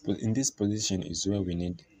this position is where we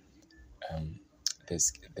need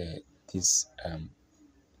this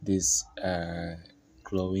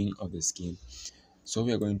glowing of the skin. So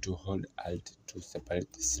we are going to hold Alt to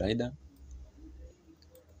separate the slider.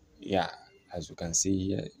 As you can see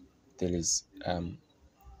here, there is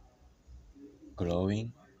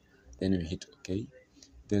glowing. Then we hit OK.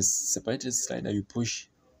 The separated slider you push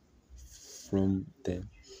from the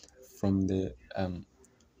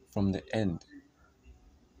end,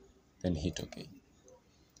 then hit OK.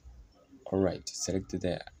 Alright, select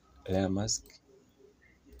the layer mask,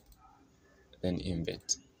 then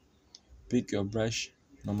invert. Pick your brush,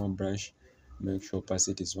 normal brush, make sure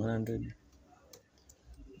opacity is 100.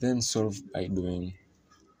 Then solve by doing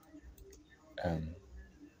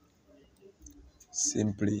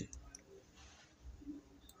simply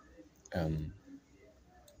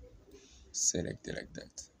select it like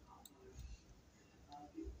that.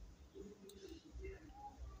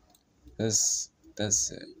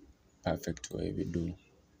 That's a perfect way we do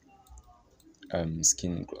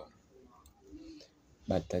skin glow.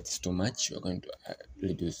 But that's too much. We're going to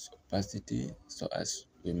reduce opacity so as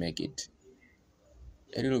we make it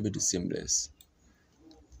a little bit seamless.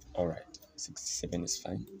 Alright, 67 is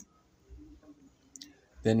fine.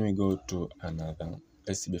 Then we go to another,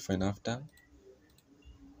 let's see before and after.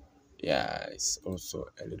 It's also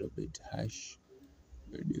a little bit harsh.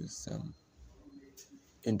 Reduce some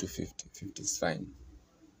into 50. 50 is fine.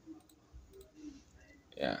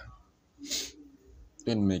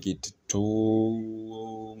 Don't make it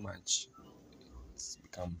too much. It's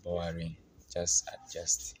become boring. Just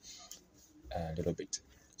adjust a little bit.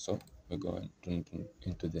 So we go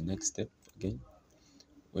into the next step again.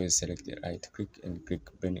 We select the right click and click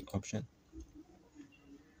blending option.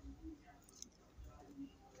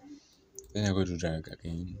 Then I go to drag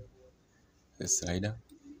again the slider.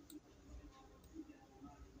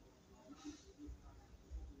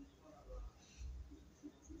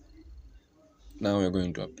 Now we're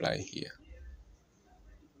going to apply here.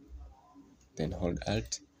 Then hold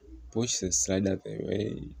Alt, push the slider the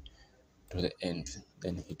way to the end,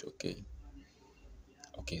 then hit OK.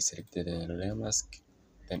 Okay, select the layer mask,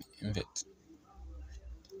 then invert.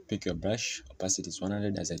 Pick your brush, opacity is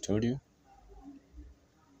 100 as I told you.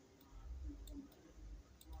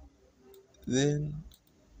 Then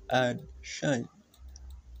add shine.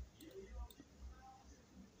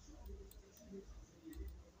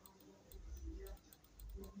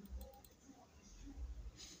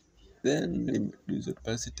 Then reduce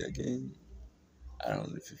opacity again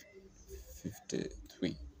around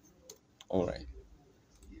 53. Alright.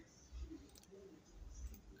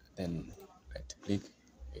 Then right click,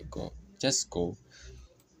 we go. Just go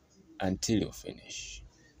until you finish.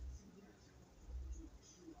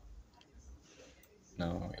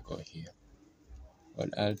 Now we go here.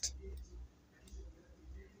 Hold Alt.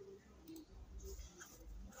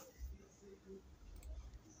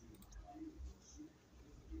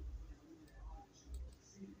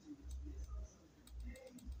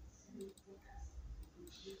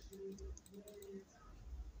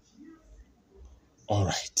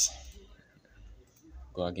 Alright.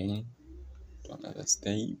 Go again to another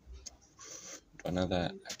step, to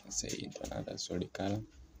another, I can say into another solid color.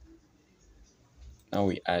 Now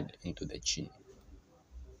we add into the chin.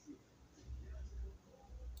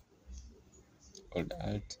 Hold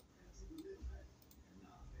Alt.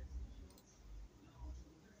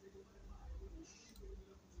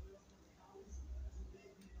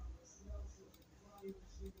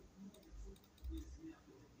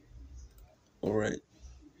 Alright.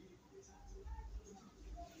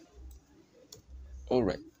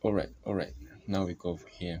 Alright. Now we go over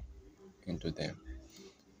here into the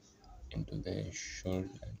shoulder,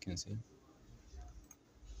 I can say.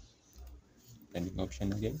 Blending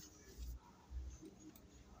option again.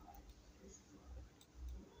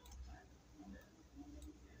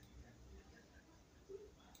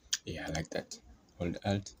 Yeah, like that. Hold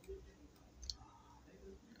Alt.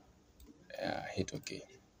 Hit OK.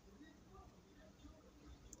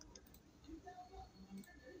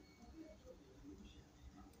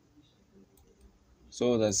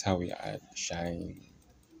 So that's how we add shine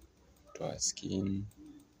to our skin.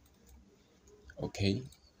 Okay,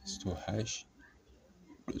 it's too harsh.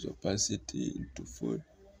 Reduce opacity to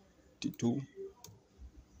 42.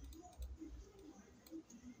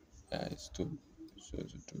 Yeah, it's too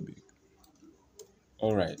big.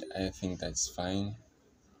 Alright, I think that's fine.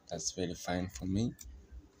 That's very fine for me.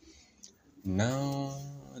 Now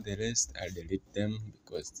the rest I'll delete them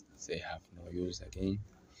because they have no use again.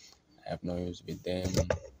 I have no use with them.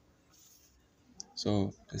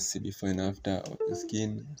 So let's see before and after of the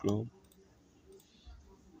skin glow.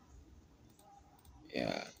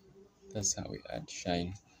 Yeah, that's how we add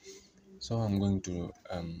shine. So I'm going to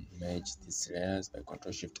merge these layers by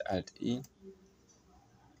Ctrl Shift Alt E.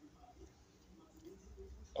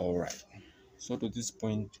 Alright, so to this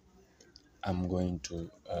point I'm going to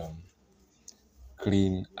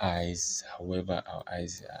clean eyes. However, our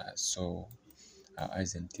eyes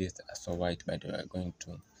and teeth are so white, but we are going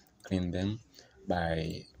to clean them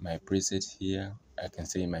by my preset here. I can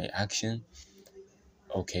say my action.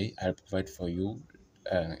 Okay, I'll provide for you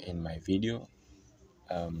in my video.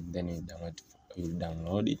 Then you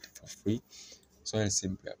download it for free. So I'll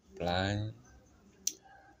simply apply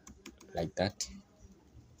like that.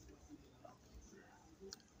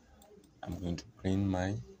 I'm going to clean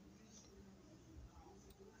my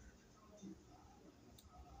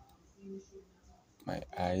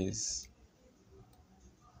eyes.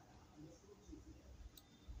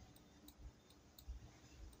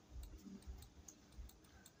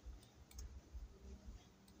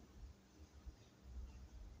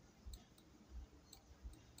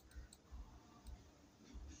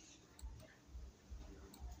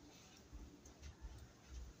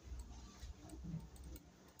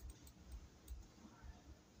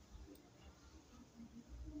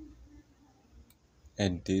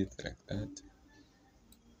 And teeth like that.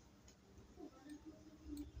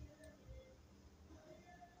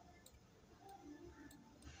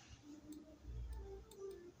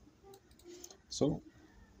 So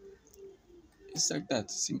it's like that,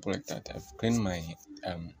 simple like that. I've cleaned my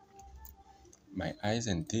eyes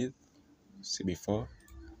and teeth. See before,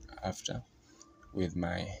 after, with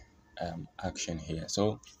my action here.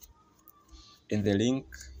 So in the link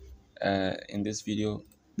in this video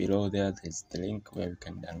below there's the link where you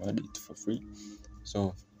can download it for free.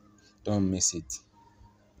 So don't miss it.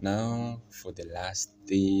 Now for the last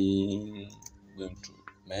thing, we're going to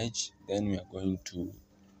merge. Then we are going to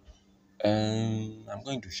I'm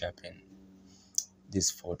going to sharpen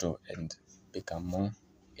this photo and become more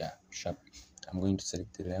sharp. I'm going to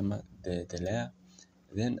select the layer,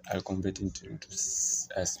 then I'll convert it into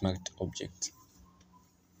a smart object.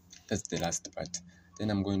 That's the last part.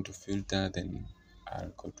 Then I'm going to filter, then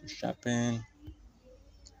I'll go to sharpen,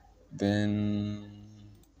 then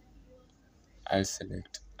I'll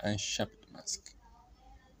select unsharpened mask.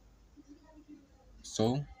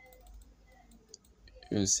 So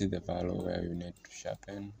you'll see the value where you need to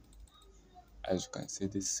sharpen. As you can see,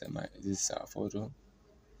 this is our photo.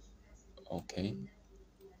 Okay,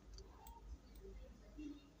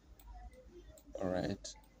 all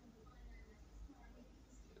right,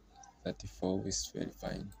 34 is very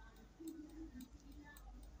fine.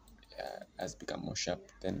 Yeah, has become more sharp.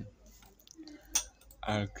 Then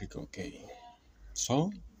I'll click OK. So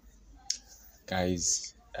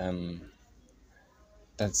guys,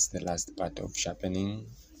 that's the last part of sharpening.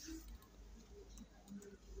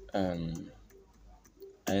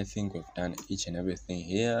 I think we've done each and everything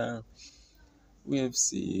here. We have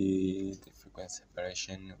seen the frequency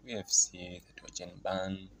separation, we have seen the dorge and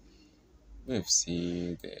burn, we have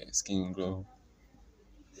seen the skin glow,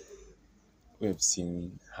 we have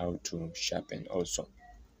seen how to sharpen also.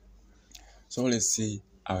 So let's see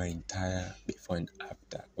our entire before and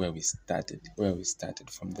after, where we started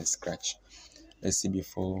from the scratch. Let's see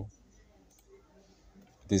before.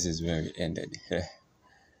 This is where we ended.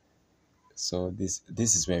 So this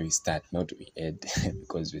is where we start, not we end,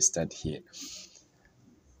 because we start here.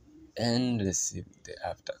 And let's see the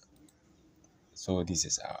after. So this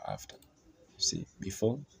is our after. You see,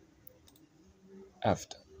 before,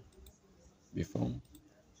 after, before,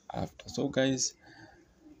 after. So guys,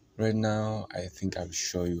 right now I think I'll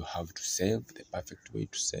show you how to save, the perfect way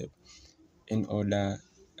to save, in order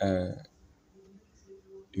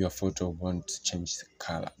your photo won't change the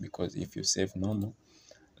color. Because if you save normal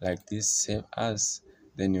like this, save as,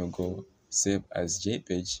 then you go save as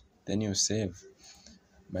JPEG, then you save,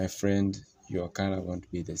 my friend, your color won't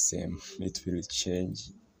be the same. It will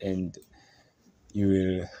change, and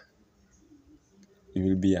you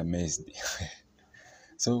will be amazed.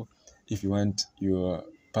 So if you want your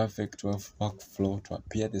perfect workflow to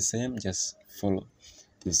appear the same, just follow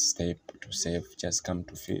this step to save. Just come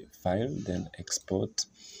to file, then export,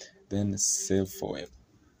 then save forever.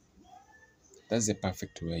 That's the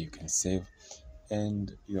perfect way you can save,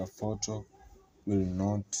 and your photo will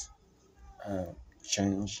not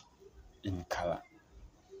change in color.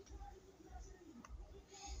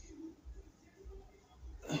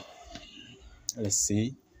 Let's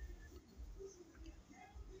see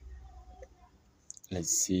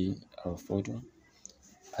our photo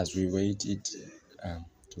as we wait it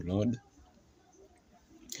to load.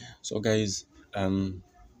 So guys,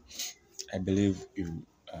 I believe you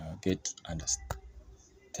get to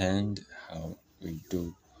understand how we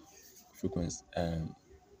do frequency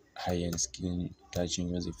high-end skin touching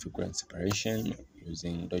using frequency separation,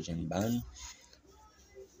 using dodge and burn,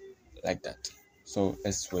 like that. So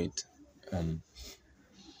let's wait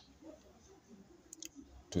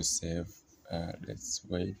to save. Let's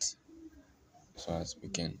wait so as we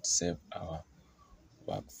can save our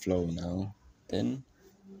workflow now. Then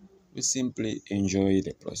we simply enjoy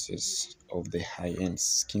the process of the high-end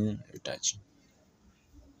skin retouching.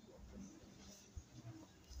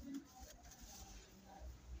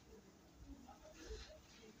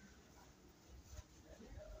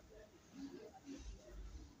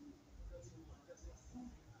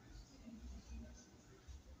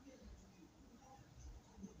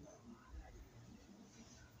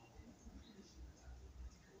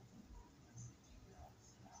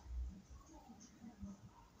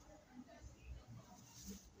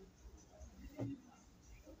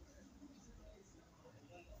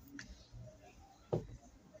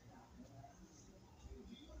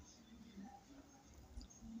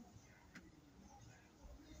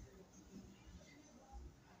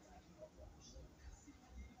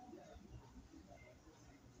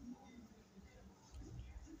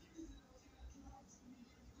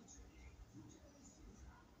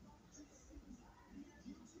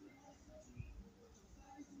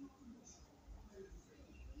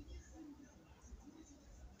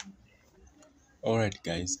 Alright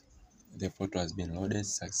guys, the photo has been loaded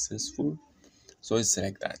successful. So it's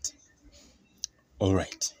like that.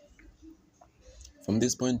 Alright, from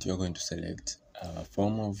this point you're going to select a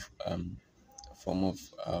form of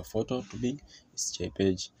photo to be, it's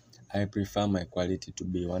JPEG. I prefer my quality to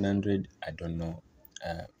be 100. I don't know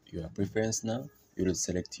your preference. Now you will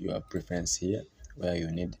select your preference here where you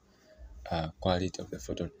need quality of the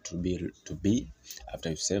photo to be after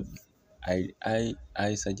you save.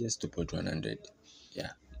 I suggest to put 100.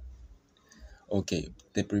 Yeah. Okay,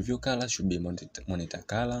 the preview color should be monitor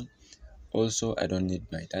color. Also, I don't need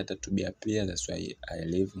my data to be appear, that's why I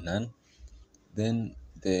leave none. Then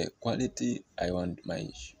the quality, I want my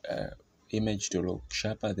image to look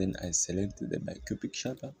sharper, then I select the bicubic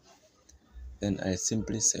sharper, then I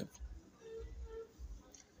simply save.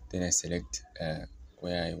 Then I select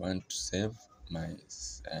where I want to save my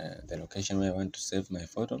the location where I want to save my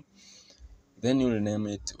photo. Then you'll name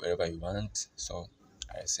it wherever you want. So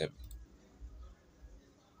I save.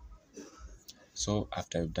 So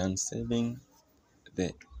after you've done saving,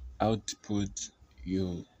 the output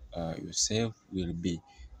you save will be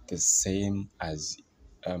the same as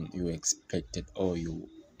you expected, or you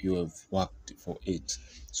have worked for it.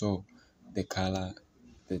 So the color,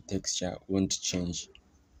 the texture won't change.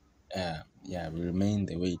 Will remain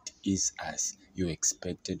the way it is as you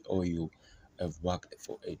expected, or you have worked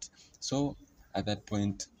for it. So at that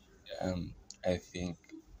point, I think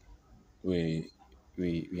we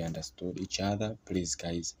understood each other. Please,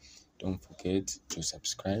 guys, don't forget to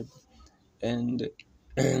subscribe, and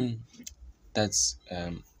that's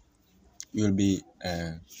you'll be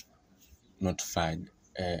notified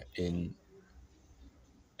in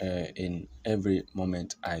every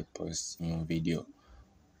moment I post new video.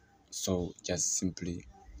 So just simply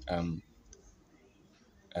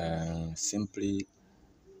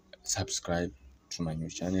subscribe to my new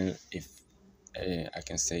channel. If I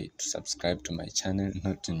can say to subscribe to my channel,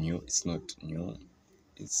 not new. It's not new.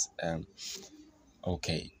 It's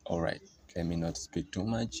okay. All right. Let me not speak too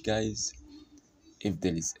much, guys. If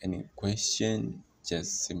there is any question,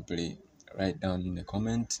 just simply write down in the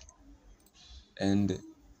comment, and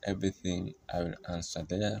everything I will answer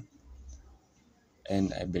there.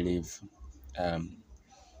 And I believe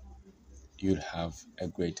you'll have a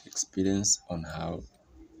great experience on how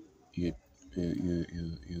you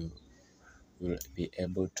will be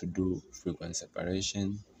able to do frequency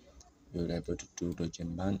separation. You'll be able to do dodge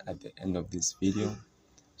and burn at the end of this video.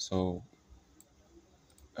 So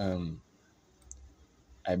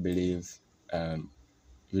I believe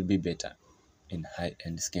you'll be better in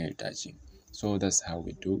high-end skin retouching. So that's how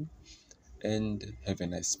we do. And have a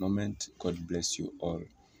nice moment. God bless you all.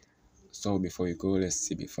 So before you go, let's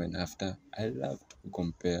see before and after. I love to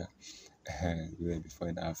compare the before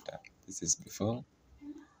and after. This is before,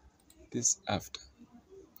 this after.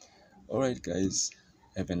 Alright, guys,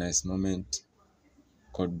 have a nice moment.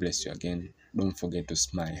 God bless you again. Don't forget to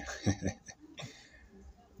smile.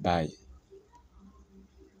 Bye.